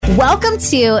Welcome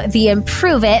to the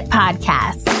Improve It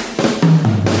podcast.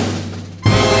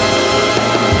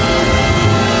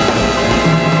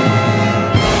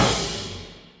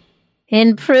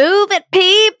 Improve It,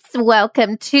 peeps.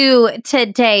 Welcome to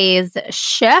today's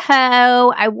show.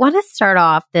 I want to start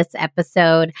off this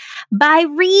episode by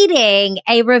reading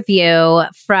a review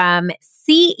from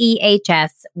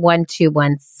CEHS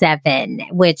 1217,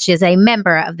 which is a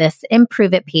member of this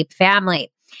Improve It Peep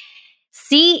family.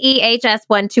 CEHS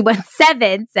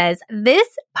 1217 says, this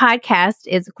podcast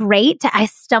is great. I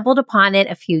stumbled upon it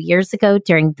a few years ago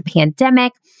during the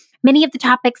pandemic. Many of the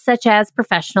topics such as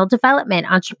professional development,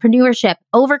 entrepreneurship,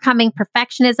 overcoming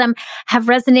perfectionism have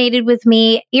resonated with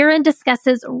me. Erin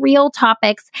discusses real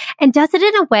topics and does it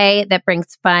in a way that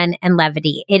brings fun and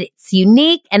levity. It's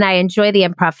unique and I enjoy the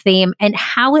improv theme and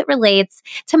how it relates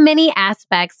to many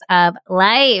aspects of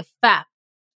life.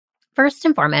 First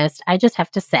and foremost, I just have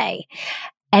to say,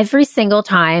 every single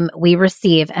time we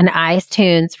receive an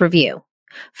iTunes review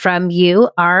from you,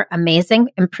 our amazing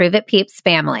Improve It Peeps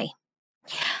family,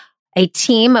 a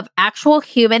team of actual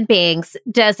human beings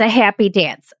does a happy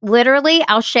dance. Literally,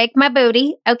 I'll shake my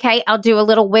booty. Okay. I'll do a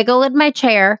little wiggle in my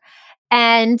chair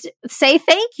and say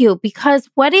thank you, because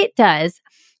what it does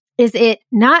is it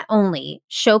not only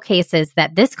showcases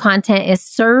that this content is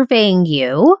serving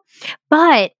you,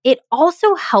 but it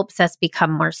also helps us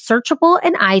become more searchable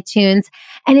in iTunes.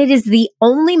 And it is the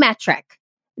only metric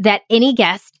that any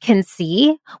guest can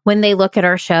see when they look at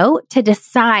our show to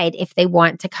decide if they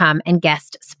want to come and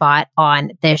guest spot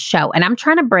on this show. And I'm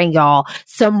trying to bring y'all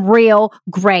some real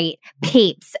great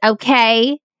peeps,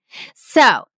 okay?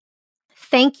 So,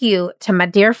 thank you to my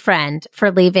dear friend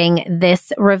for leaving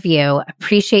this review.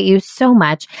 Appreciate you so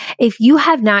much. If you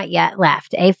have not yet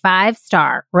left a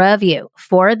 5-star review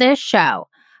for this show,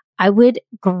 I would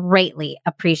greatly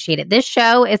appreciate it. This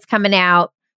show is coming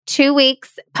out 2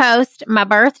 weeks post my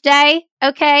birthday,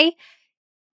 okay?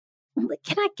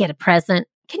 Can I get a present?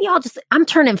 Can y'all just, I'm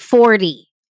turning 40.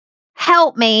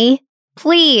 Help me,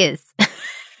 please.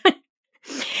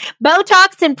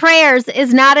 Botox and prayers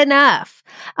is not enough.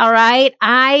 All right.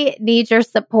 I need your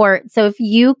support. So if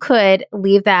you could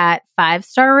leave that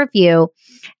 5-star review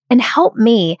and help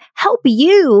me, help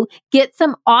you get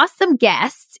some awesome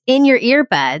guests in your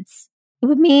earbuds, it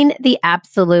would mean the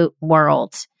absolute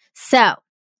world. So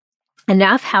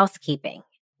enough housekeeping.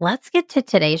 Let's get to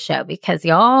today's show because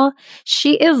y'all,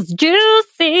 she is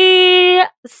juicy.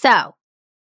 So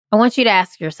I want you to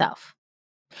ask yourself,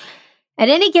 at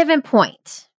any given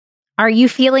point, are you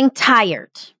feeling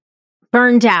tired,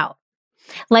 burned out,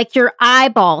 like your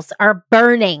eyeballs are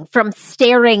burning from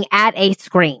staring at a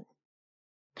screen?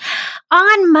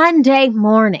 On Monday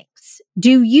mornings,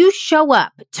 do you show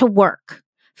up to work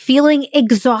feeling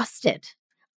exhausted,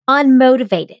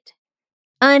 unmotivated,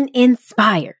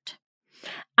 uninspired?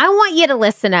 I want you to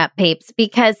listen up, peeps,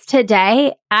 because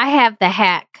today I have the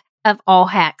hack of all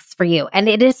hacks for you. And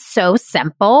it is so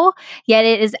simple, yet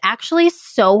it is actually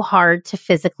so hard to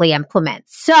physically implement.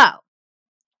 So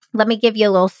let me give you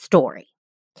a little story.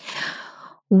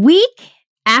 Week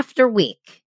after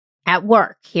week at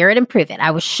work here at Improve It, I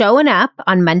was showing up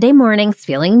on Monday mornings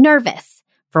feeling nervous.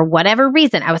 For whatever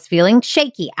reason, I was feeling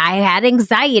shaky. I had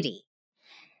anxiety.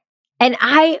 And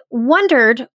I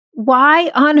wondered why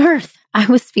on earth I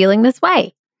was feeling this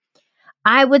way.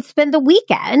 I would spend the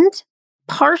weekend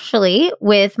partially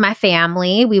with my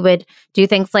family. We would do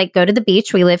things like go to the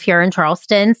beach. We live here in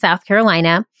Charleston, South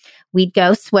Carolina. We'd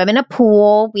go swim in a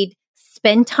pool. We'd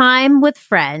spend time with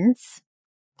friends.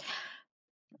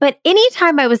 But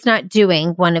anytime I was not doing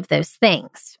one of those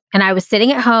things and I was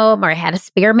sitting at home or I had a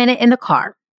spare minute in the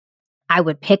car, I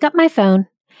would pick up my phone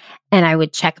and I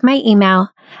would check my email,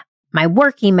 my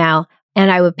work email,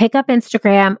 and I would pick up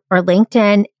Instagram or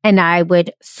LinkedIn and I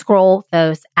would scroll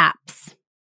those apps.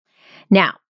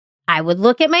 Now, I would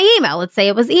look at my email. Let's say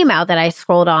it was email that I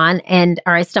scrolled on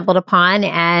or I stumbled upon,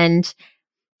 and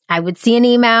I would see an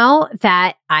email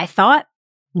that I thought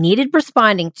needed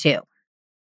responding to.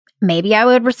 Maybe I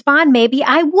would respond, maybe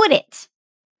I wouldn't.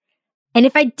 And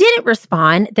if I didn't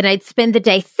respond, then I'd spend the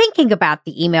day thinking about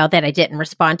the email that I didn't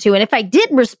respond to. And if I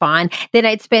didn't respond, then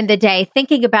I'd spend the day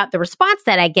thinking about the response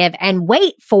that I give and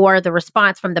wait for the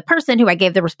response from the person who I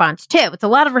gave the response to. It's a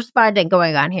lot of responding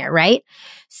going on here, right?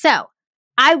 So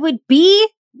I would be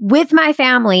with my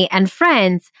family and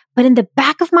friends, but in the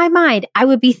back of my mind, I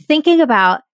would be thinking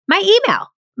about my email,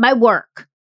 my work.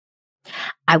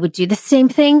 I would do the same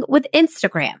thing with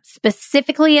Instagram,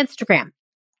 specifically Instagram.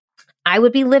 I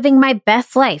would be living my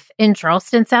best life in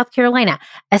Charleston, South Carolina,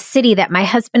 a city that my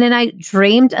husband and I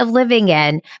dreamed of living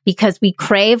in because we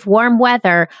crave warm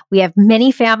weather. We have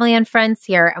many family and friends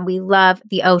here, and we love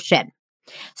the ocean.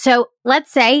 So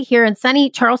let's say here in sunny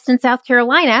Charleston, South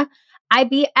Carolina, I'd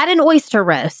be at an oyster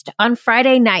roast on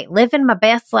Friday night, living my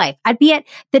best life. I'd be at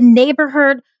the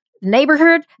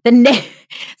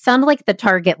sound like the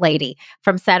Target lady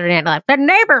from Saturday Night Live. The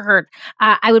neighborhood.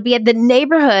 I would be at the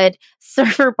neighborhood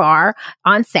surfer bar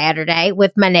on Saturday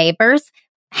with my neighbors,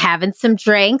 having some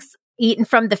drinks, eating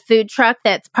from the food truck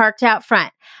that's parked out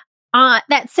front.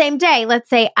 That same day, let's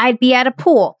say I'd be at a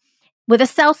pool with a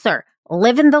seltzer,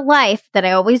 living the life that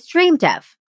I always dreamed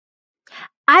of.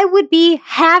 I would be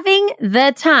having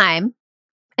the time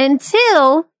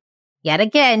until, yet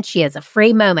again, she has a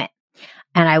free moment.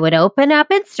 And I would open up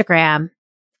Instagram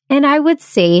and I would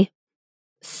see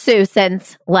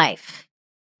Susan's life.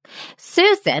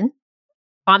 Susan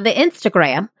on the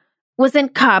Instagram was in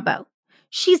Cabo.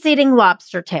 She's eating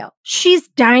lobster tail. She's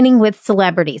dining with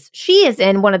celebrities. She is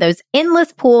in one of those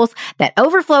endless pools that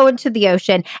overflow into the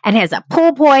ocean and has a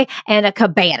pool boy and a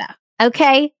cabana.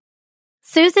 Okay?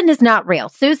 Susan is not real.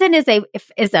 Susan is a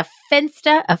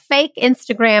Finsta, a fake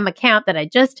Instagram account that I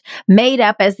just made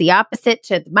up as the opposite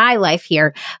to my life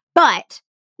here. But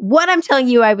what I'm telling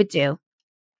you I would do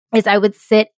is I would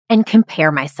sit and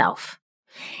compare myself.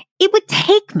 It would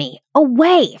take me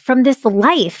away from this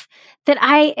life that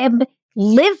I am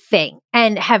living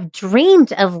and have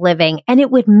dreamed of living. And it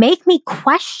would make me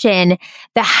question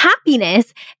the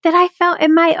happiness that I felt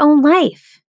in my own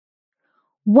life.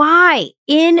 Why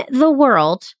in the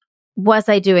world was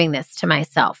I doing this to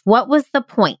myself? What was the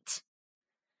point?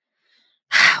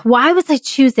 Why was I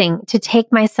choosing to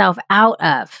take myself out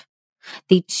of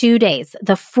the 2 days,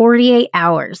 the 48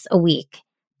 hours a week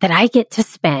that I get to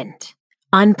spend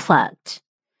unplugged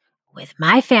with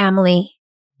my family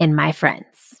and my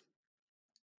friends?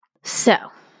 So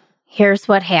here's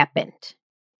what happened.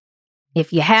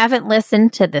 If you haven't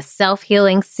listened to the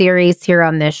self-healing series here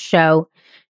on this show,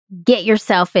 get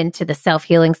yourself into the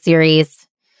self-healing series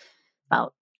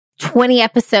about 20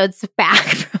 episodes back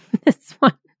from this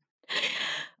one.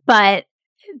 But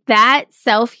that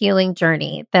self-healing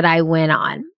journey that I went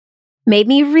on made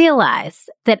me realize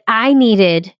that I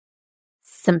needed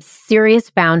some serious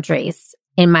boundaries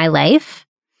in my life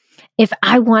if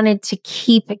I wanted to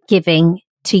keep giving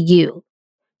to you,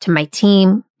 to my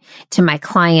team, to my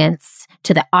clients,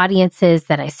 to the audiences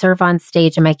that I serve on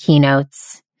stage in my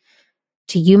keynotes,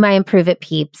 to you, my Improve It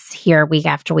peeps here week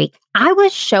after week. I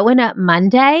was showing up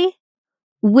Monday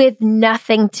with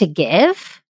nothing to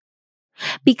give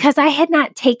because I had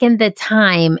not taken the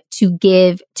time to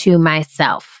give to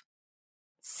myself.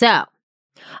 So,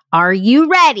 are you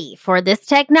ready for this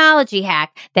technology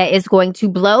hack that is going to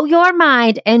blow your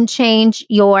mind and change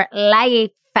your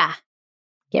life?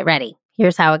 Get ready.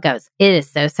 Here's how it goes. It is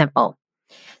so simple.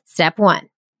 Step 1.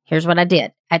 Here's what I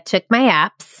did. I took my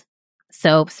apps.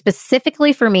 So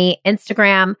specifically for me,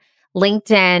 Instagram,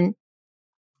 LinkedIn,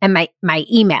 and my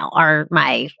email are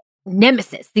my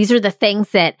nemesis. These are the things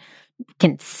that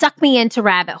can suck me into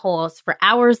rabbit holes for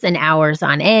hours and hours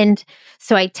on end.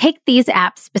 So I take these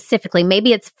apps specifically.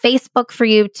 Maybe it's Facebook for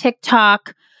you,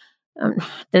 TikTok,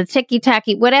 the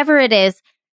ticky-tacky, whatever it is.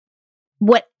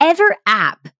 Whatever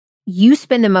app you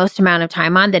spend the most amount of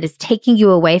time on that is taking you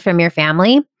away from your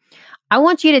family, I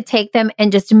want you to take them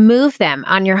and just move them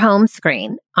on your home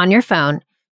screen, on your phone,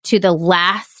 to the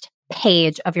last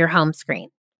page of your home screen.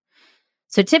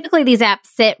 So typically these apps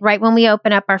sit right when we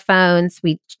open up our phones.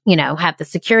 We, have the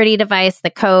security device, the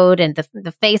code, and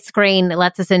the face screen that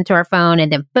lets us into our phone.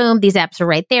 And then boom, these apps are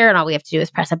right there. And all we have to do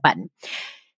is press a button.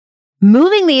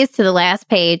 Moving these to the last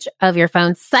page of your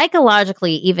phone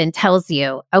psychologically even tells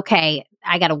you, okay,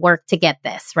 I got to work to get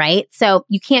this, right? So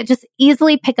you can't just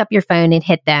easily pick up your phone and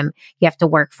hit them. You have to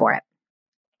work for it.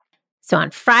 So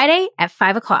on Friday at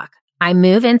 5:00, I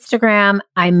move Instagram,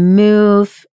 I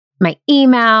move my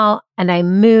email, and I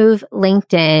move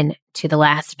LinkedIn to the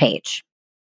last page.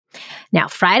 Now,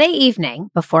 Friday evening,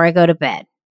 before I go to bed,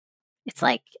 it's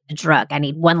like a drug. I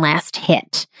need one last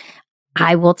hit.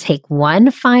 I will take one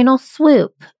final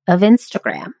swoop of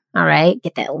Instagram, all right?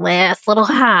 Get that last little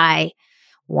high.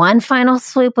 One final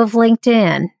swoop of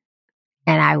LinkedIn,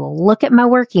 and I will look at my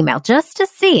work email just to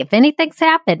see if anything's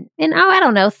happened in,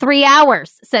 3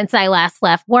 hours since I last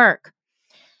left work.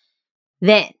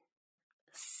 Then,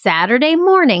 Saturday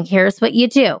morning, here's what you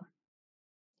do.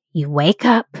 You wake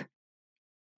up,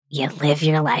 you live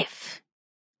your life.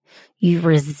 You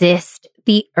resist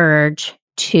the urge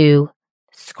to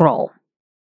scroll.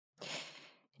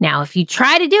 Now, if you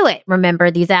try to do it,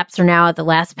 remember these apps are now at the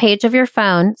last page of your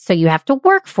phone, so you have to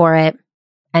work for it.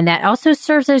 And that also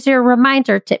serves as your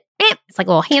reminder to, bam, it's like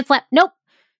a little hand slap. Nope,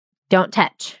 don't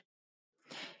touch.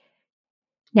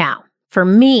 Now, for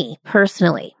me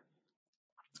personally,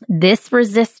 this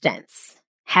resistance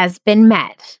has been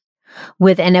met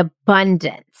with an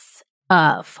abundance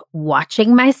of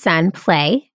watching my son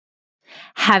play,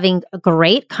 having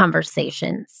great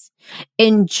conversations,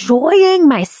 enjoying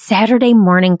my Saturday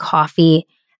morning coffee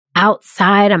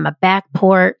outside on my back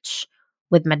porch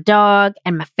with my dog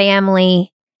and my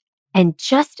family, and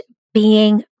just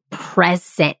being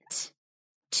present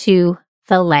to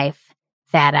the life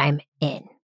that I'm in.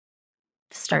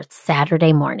 Starts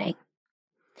Saturday morning.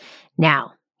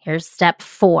 Now, here's step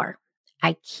 4.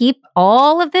 I keep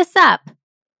all of this up,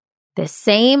 the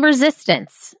same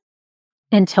resistance,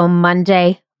 until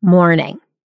Monday morning.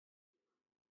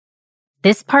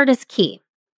 This part is key.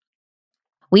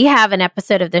 We have an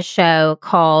episode of this show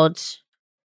called,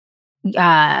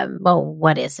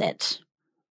 what is it?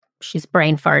 She's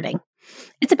brain farting.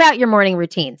 It's about your morning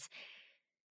routines.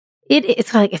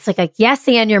 It's like a yes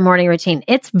and your morning routine.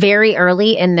 It's very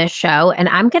early in this show, and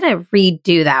I'm going to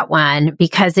redo that one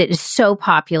because it is so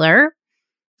popular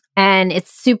and it's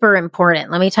super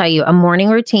important. Let me tell you, a morning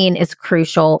routine is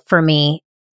crucial for me.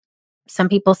 Some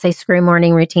people say screw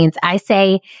morning routines. I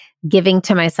say giving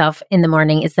to myself in the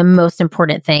morning is the most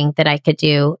important thing that I could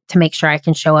do to make sure I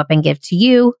can show up and give to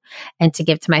you and to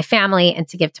give to my family and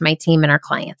to give to my team and our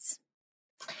clients.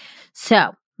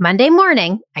 So Monday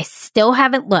morning, I still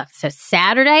haven't looked. So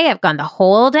Saturday, I've gone the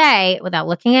whole day without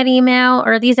looking at email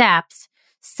or these apps.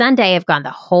 Sunday, I've gone the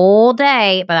whole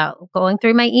day without going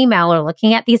through my email or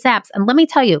looking at these apps. And let me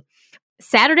tell you,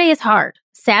 Saturday is hard.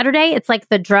 Saturday, it's like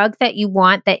the drug that you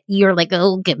want that you're like,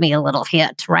 oh, give me a little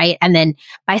hit, right? And then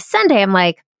by Sunday, I'm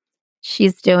like,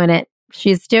 she's doing it.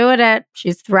 She's doing it.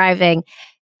 She's thriving.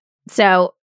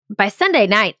 So by Sunday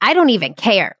night, I don't even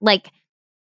care. Like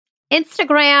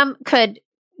Instagram could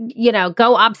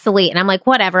go obsolete. And I'm like,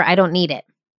 whatever, I don't need it.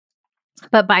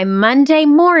 But by Monday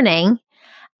morning,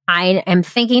 I am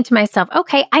thinking to myself,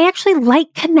 okay, I actually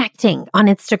like connecting on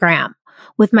Instagram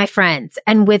with my friends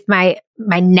and with my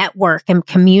network and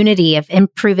community of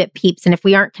Improve It peeps. And if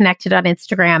we aren't connected on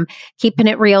Instagram, Keeping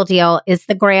It Real Deal is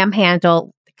the gram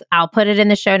handle. I'll put it in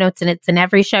the show notes and it's in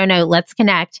every show note. Let's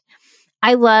connect.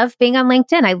 I love being on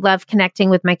LinkedIn. I love connecting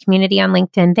with my community on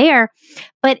LinkedIn there.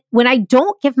 But when I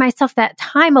don't give myself that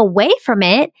time away from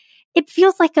it, it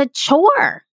feels like a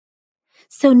chore.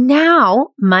 So now,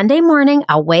 Monday morning,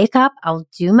 I'll wake up, I'll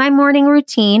do my morning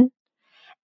routine.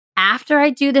 After I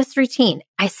do this routine,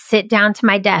 I sit down to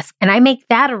my desk and I make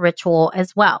that a ritual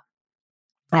as well.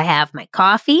 I have my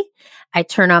coffee. I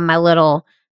turn on my little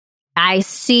I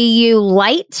see you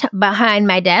light behind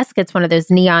my desk. It's one of those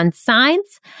neon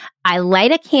signs. I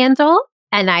light a candle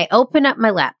and I open up my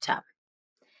laptop.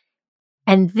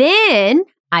 And then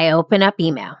I open up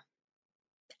email.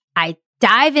 I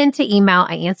dive into email.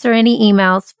 I answer any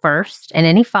emails first and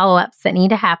any follow-ups that need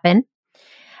to happen.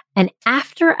 And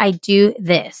after I do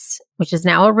this, which is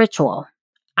now a ritual,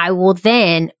 I will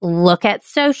then look at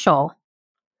social,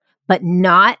 but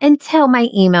not until my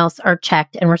emails are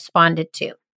checked and responded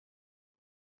to.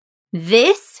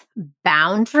 This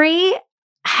boundary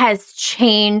has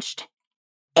changed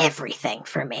everything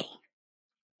for me.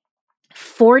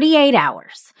 48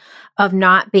 hours of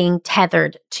not being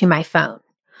tethered to my phone.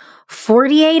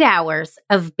 48 hours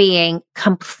of being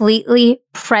completely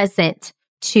present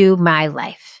to my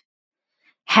life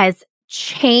has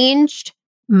changed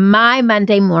my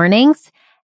Monday mornings.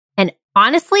 And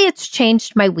honestly, it's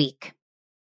changed my week.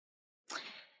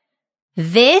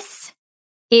 This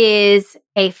is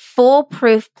a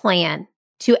foolproof plan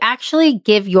to actually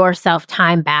give yourself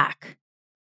time back.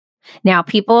 Now,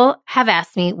 people have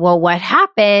asked me, well, what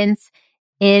happens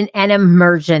in an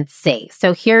emergency?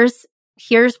 So here's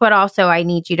what also I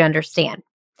need you to understand.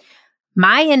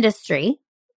 My industry,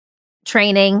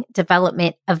 training,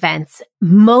 development, events,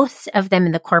 most of them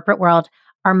in the corporate world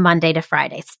are Monday to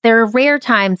Fridays. There are rare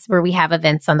times where we have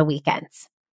events on the weekends.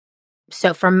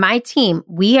 So for my team,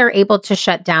 we are able to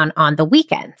shut down on the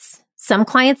weekends. Some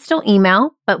clients still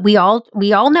email, but we all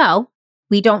know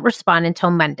we don't respond until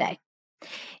Monday.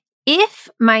 If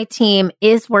my team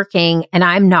is working and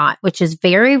I'm not, which is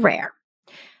very rare,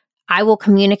 I will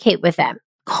communicate with them.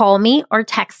 Call me or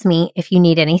text me if you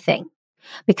need anything.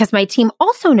 Because my team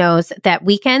also knows that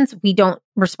weekends we don't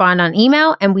respond on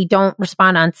email and we don't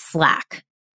respond on Slack.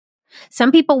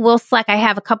 Some people will Slack. I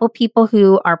have a couple people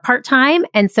who are part-time,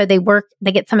 and so they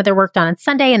get some of their work done on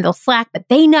Sunday and they'll Slack, but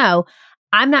they know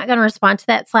I'm not going to respond to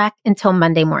that Slack until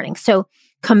Monday morning. So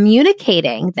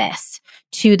communicating this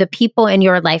to the people in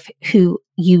your life who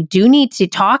you do need to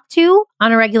talk to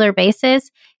on a regular basis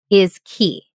is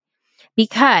key,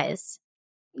 because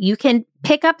you can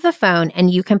pick up the phone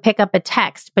and you can pick up a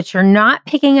text, but you're not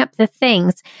picking up the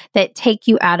things that take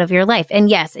you out of your life. And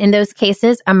yes, in those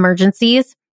cases,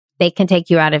 emergencies, they can take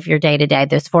you out of your day to day,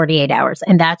 those 48 hours.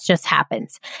 And that just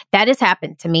happens. That has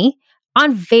happened to me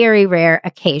on very rare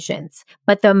occasions.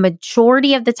 But the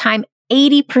majority of the time,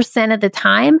 80% of the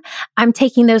time, I'm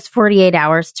taking those 48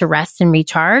 hours to rest and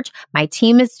recharge. My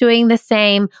team is doing the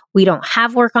same. We don't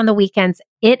have work on the weekends.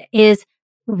 It is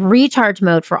recharge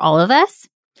mode for all of us.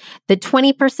 The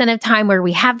 20% of time where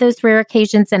we have those rare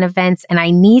occasions and events and I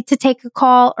need to take a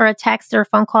call or a text or a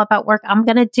phone call about work, I'm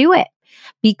going to do it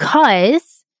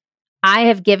because I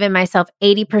have given myself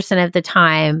 80% of the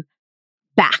time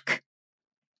back.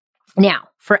 Now,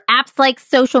 for apps like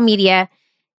social media,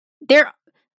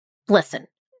 listen,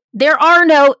 there are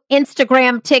no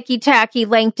Instagram, ticky-tacky,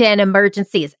 LinkedIn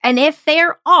emergencies. And if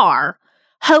there are,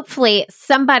 hopefully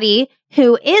somebody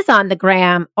who is on the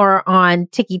gram or on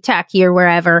ticky-tacky or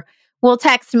wherever will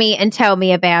text me and tell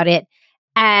me about it.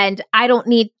 And I don't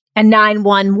need a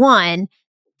 911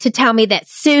 to tell me that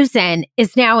Susan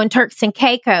is now in Turks and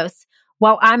Caicos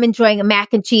while I'm enjoying a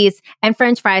mac and cheese and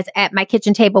French fries at my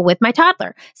kitchen table with my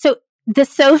toddler. So the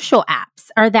social apps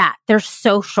are that. They're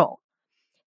social.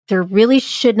 There really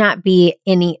should not be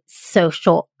any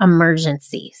social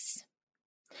emergencies.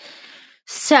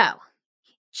 So,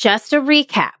 just a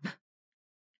recap.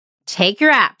 Take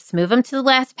your apps, move them to the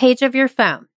last page of your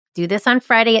phone. Do this on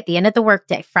Friday at the end of the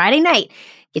workday. Friday night,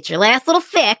 get your last little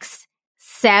fix.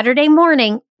 Saturday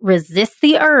morning, resist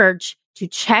the urge to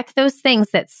check those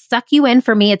things that suck you in.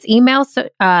 For me, it's email,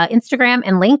 Instagram,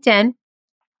 and LinkedIn.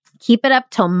 Keep it up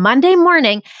till Monday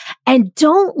morning and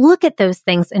don't look at those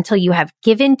things until you have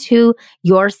given to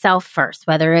yourself first,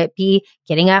 whether it be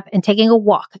getting up and taking a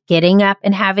walk, getting up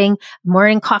and having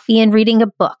morning coffee and reading a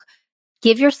book.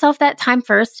 Give yourself that time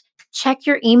first, check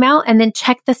your email, and then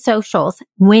check the socials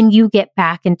when you get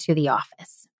back into the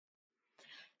office.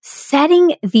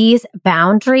 Setting these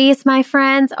boundaries, my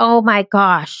friends, oh my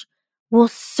gosh, will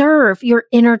serve your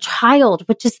inner child,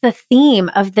 which is the theme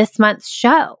of this month's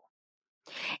show.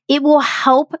 It will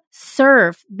help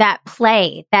serve that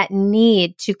play, that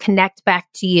need to connect back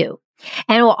to you.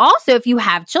 And it will also, if you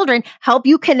have children, help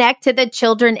you connect to the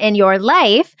children in your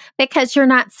life because you're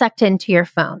not sucked into your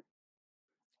phone.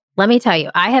 Let me tell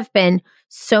you, I have been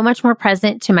so much more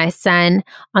present to my son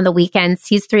on the weekends.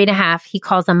 He's 3.5. He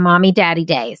calls them mommy daddy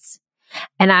days.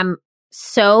 And I'm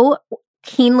so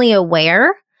keenly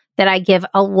aware that I give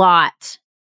a lot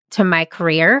to my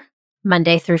career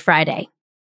Monday through Friday.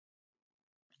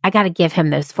 I got to give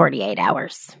him those 48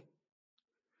 hours.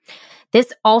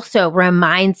 This also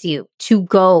reminds you to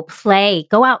go play,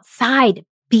 go outside,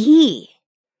 be.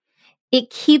 It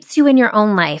keeps you in your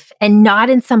own life and not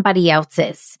in somebody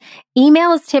else's.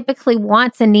 Email is typically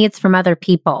wants and needs from other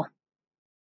people.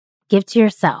 Give to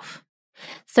yourself.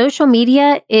 Social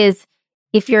media is,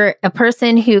 if you're a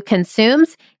person who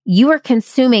consumes, you are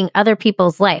consuming other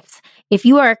people's lives. If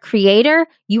you are a creator,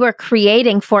 you are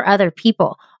creating for other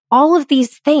people. All of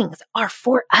these things are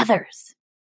for others.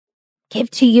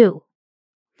 Give to you.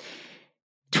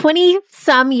 20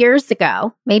 some years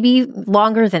ago, maybe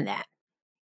longer than that,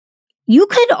 you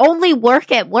could only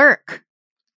work at work.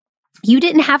 You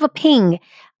didn't have a ping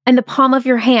in the palm of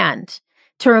your hand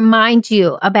to remind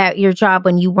you about your job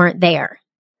when you weren't there.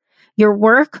 Your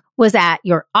work was at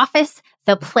your office,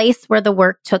 the place where the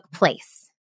work took place.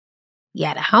 You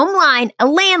had a home line, a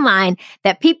landline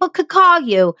that people could call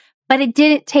you, but it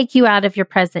didn't take you out of your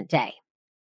present day.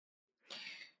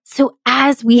 So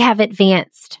as we have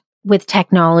advanced with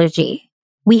technology,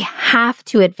 we have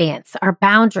to advance our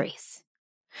boundaries.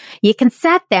 You can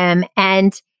set them,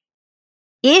 and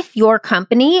if your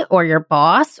company or your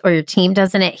boss or your team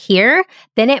doesn't adhere,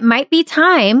 then it might be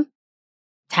time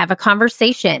to have a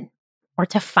conversation or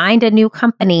to find a new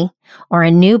company or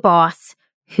a new boss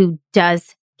who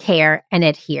does care and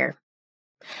adhere.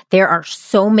 There are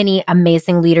so many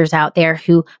amazing leaders out there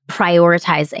who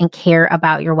prioritize and care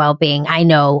about your well-being. I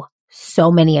know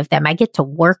so many of them. I get to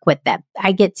work with them.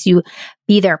 I get to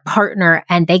be their partner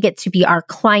and they get to be our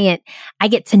client. I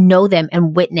get to know them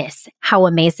and witness how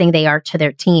amazing they are to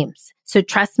their teams. So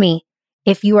trust me,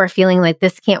 if you are feeling like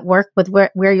this can't work with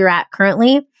where you're at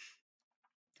currently,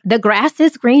 the grass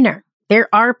is greener. There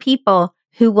are people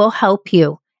who will help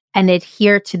you and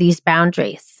adhere to these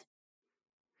boundaries.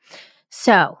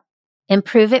 So,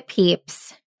 improve it,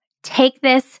 peeps. Take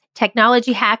this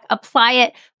technology hack, apply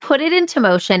it, put it into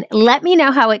motion. Let me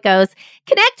know how it goes.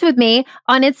 Connect with me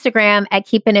on Instagram at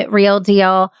Keeping It Real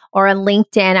Deal or on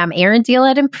LinkedIn. I'm Erin Deal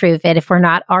at Improve It if we're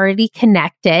not already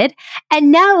connected.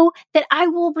 And know that I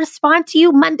will respond to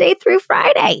you Monday through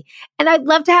Friday. And I'd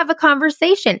love to have a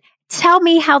conversation. Tell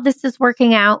me how this is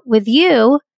working out with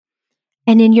you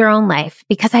and in your own life,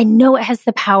 because I know it has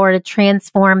the power to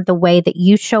transform the way that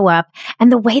you show up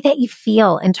and the way that you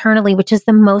feel internally, which is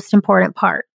the most important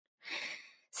part.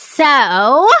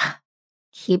 So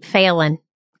keep failing,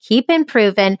 keep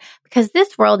improving, because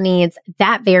this world needs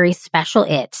that very special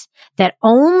it that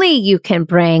only you can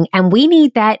bring. And we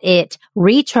need that it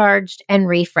recharged and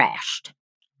refreshed.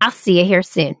 I'll see you here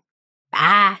soon.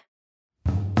 Bye.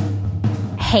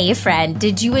 Hey friend,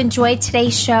 did you enjoy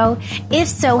today's show? If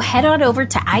so, head on over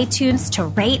to iTunes to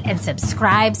rate and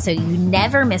subscribe so you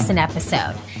never miss an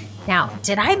episode. Now,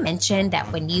 did I mention that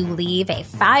when you leave a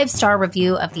 5-star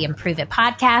review of the Improve It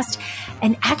podcast,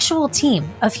 an actual team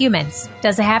of humans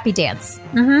does a happy dance?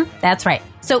 That's right.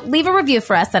 So leave a review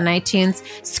for us on iTunes,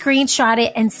 screenshot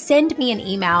it, and send me an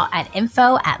email at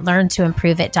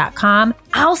info@learntoimproveit.com.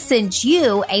 I'll send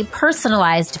you a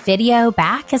personalized video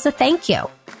back as a thank you.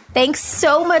 Thanks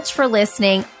so much for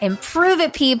listening. Improve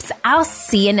it, peeps. I'll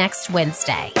see you next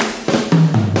Wednesday.